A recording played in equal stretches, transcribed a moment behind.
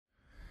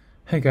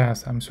Hey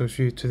guys, I'm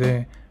Soshi.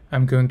 Today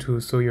I'm going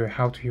to show you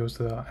how to use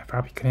the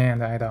FRP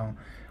client add-on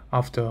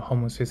of the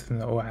Home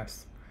Assistant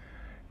OS.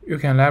 You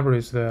can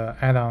leverage the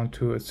add-on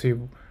to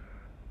achieve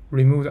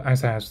remote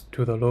access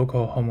to the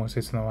local Home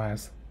Assistant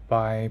OS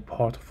by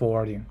port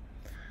forwarding.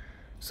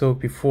 So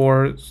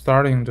before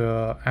starting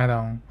the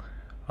add-on,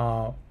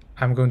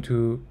 I'm going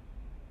to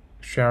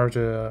share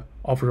the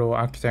overall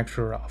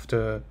architecture of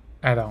the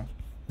add-on.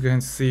 You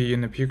can see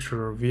in the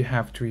picture we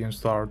have to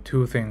install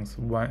two things.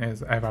 One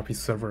is FRP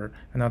server,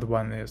 another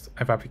one is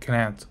FRP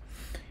client.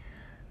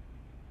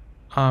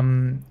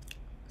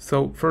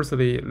 So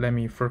firstly, let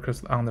me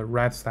focus on the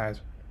right side.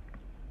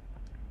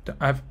 The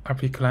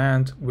FRP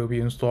client will be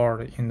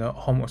installed in the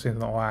Home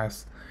Assistant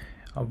OS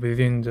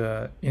within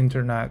the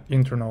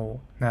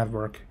internal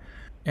network,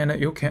 and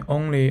you can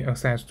only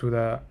access to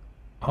the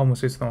Home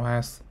Assistant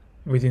OS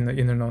within the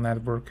internal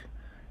network,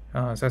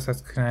 such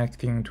as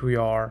connecting to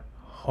your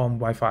home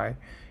Wi-Fi.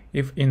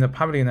 If in the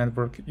public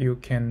network, you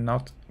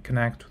cannot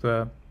connect to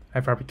the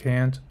FRP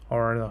client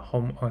or the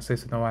Home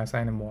Assistant OS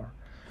anymore.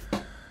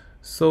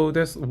 So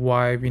that's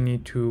why we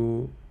need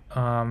to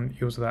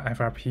use the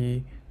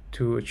FRP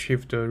to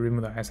achieve the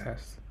remote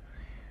access.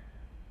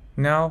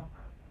 Now,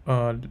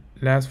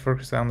 let's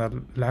focus on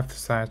the left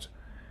side.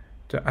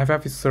 The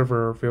FRP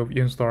server will be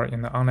installed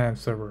in the online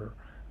server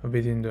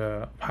within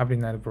the public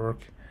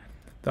network.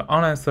 The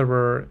online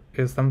server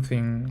is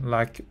something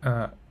like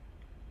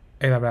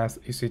AWS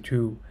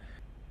EC2.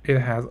 It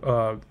has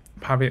a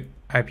public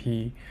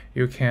IP.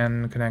 You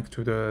can connect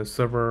to the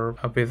server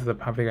with the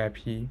public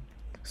IP.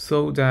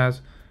 So that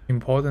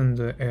important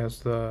is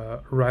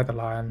the red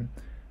line.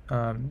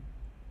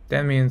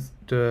 That means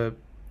the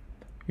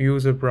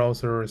user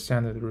browser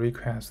sends the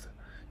request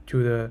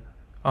to the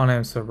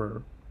online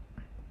server,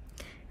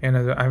 and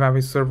the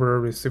FRP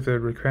server receives the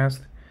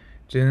request,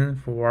 then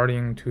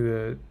forwarding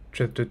to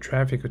the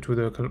traffic to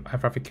the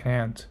FRP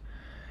client,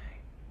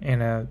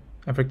 and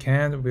FRP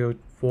client will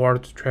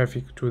forward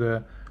traffic to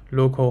the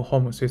local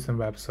Home Assistant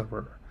web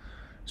server,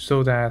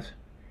 so that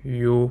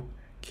you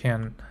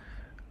can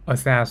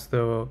access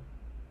the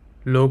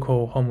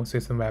local Home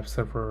Assistant web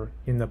server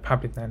in the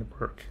public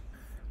network.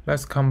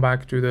 Let's come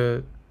back to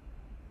the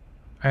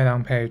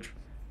add-on page.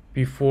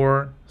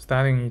 Before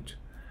starting it,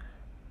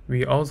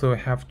 we also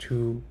have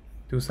to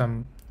do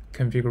some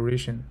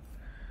configuration.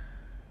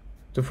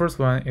 The first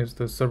one is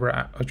the server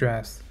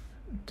address.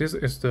 This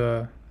is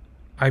the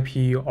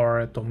IP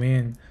or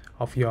domain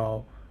of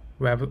your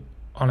web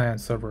online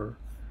server.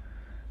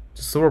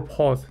 The server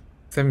port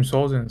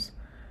 7000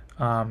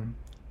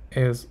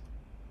 is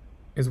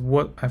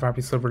what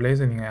FRP server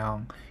listening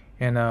on,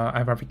 and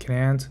FRP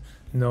client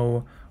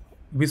know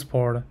which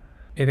port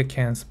it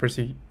can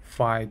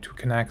specify to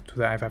connect to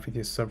the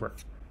FRP server.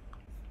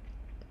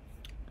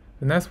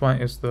 The next one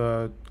is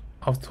the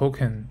auth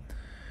token.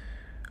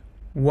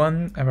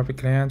 One FRP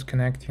client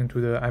connecting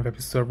to the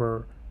FRP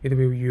server, it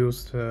will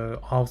use the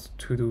auth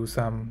to do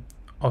some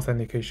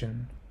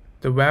authentication.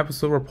 The web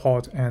server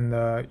port and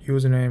the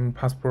username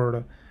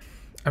password,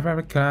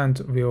 FRP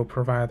client will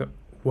provide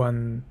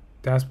one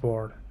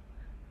dashboard.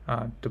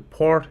 The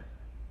port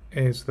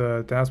is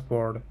the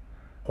dashboard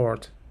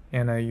port,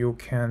 and you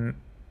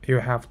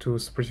have to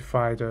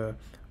specify the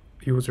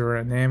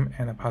user name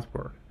and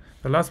password.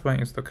 The last one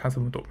is the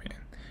custom domain.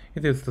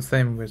 It is the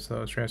same with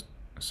the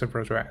server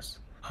address.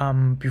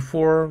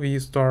 Before we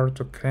start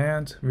the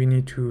client, we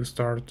need to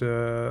start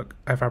the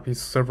FRP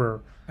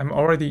server. I'm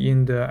already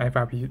in the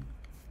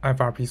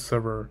FRP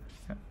server.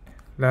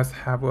 Let's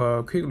have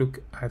a quick look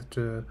at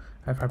the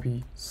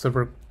FRP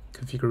server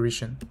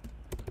configuration.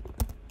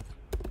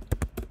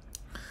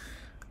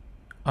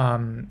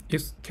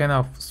 It's kind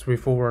of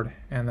straightforward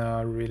and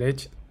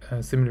related,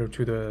 similar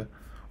to the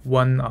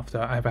one of the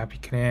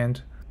FRP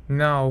client.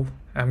 Now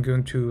I'm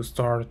going to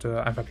start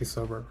the FRP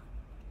server.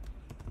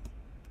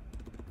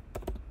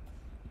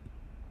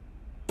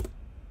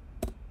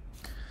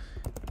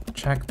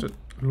 Check the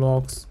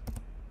logs.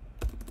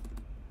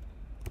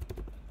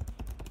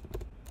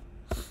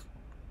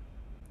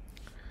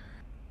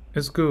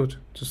 It's good.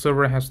 The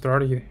server has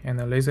started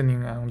and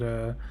listening on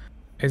the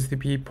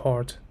HTTP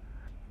port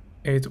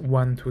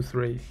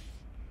 8123,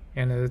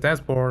 and the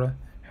dashboard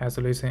has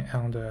listened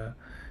on the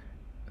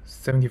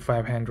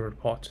 7500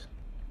 port.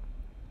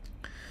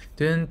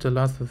 Then the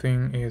last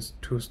thing is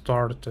to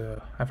start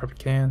the FRP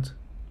client.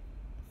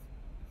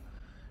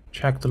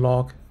 Check the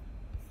log.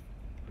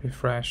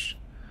 Refresh.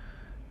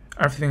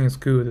 Everything is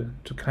good.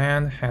 The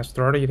client has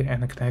started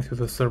and connected to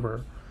the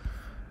server.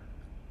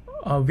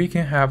 We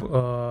can have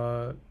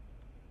a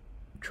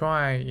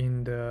try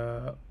in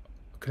the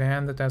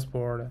client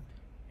dashboard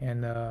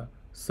and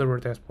server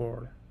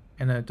dashboard,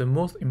 and the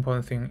most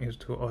important thing is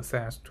to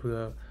access to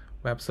the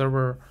web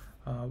server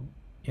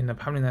in the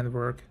public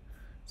network.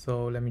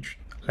 So let me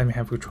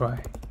have a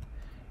try.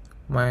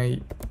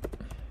 I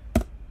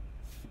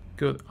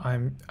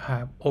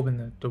have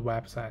opened the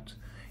website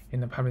in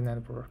the public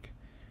network.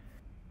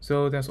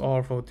 So that's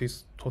all for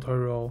this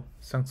tutorial.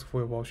 Thanks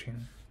for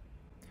watching.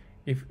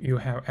 If you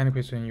have any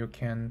question, you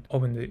can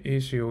open the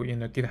issue in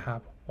the GitHub.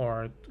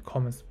 or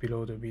comments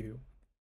below the video.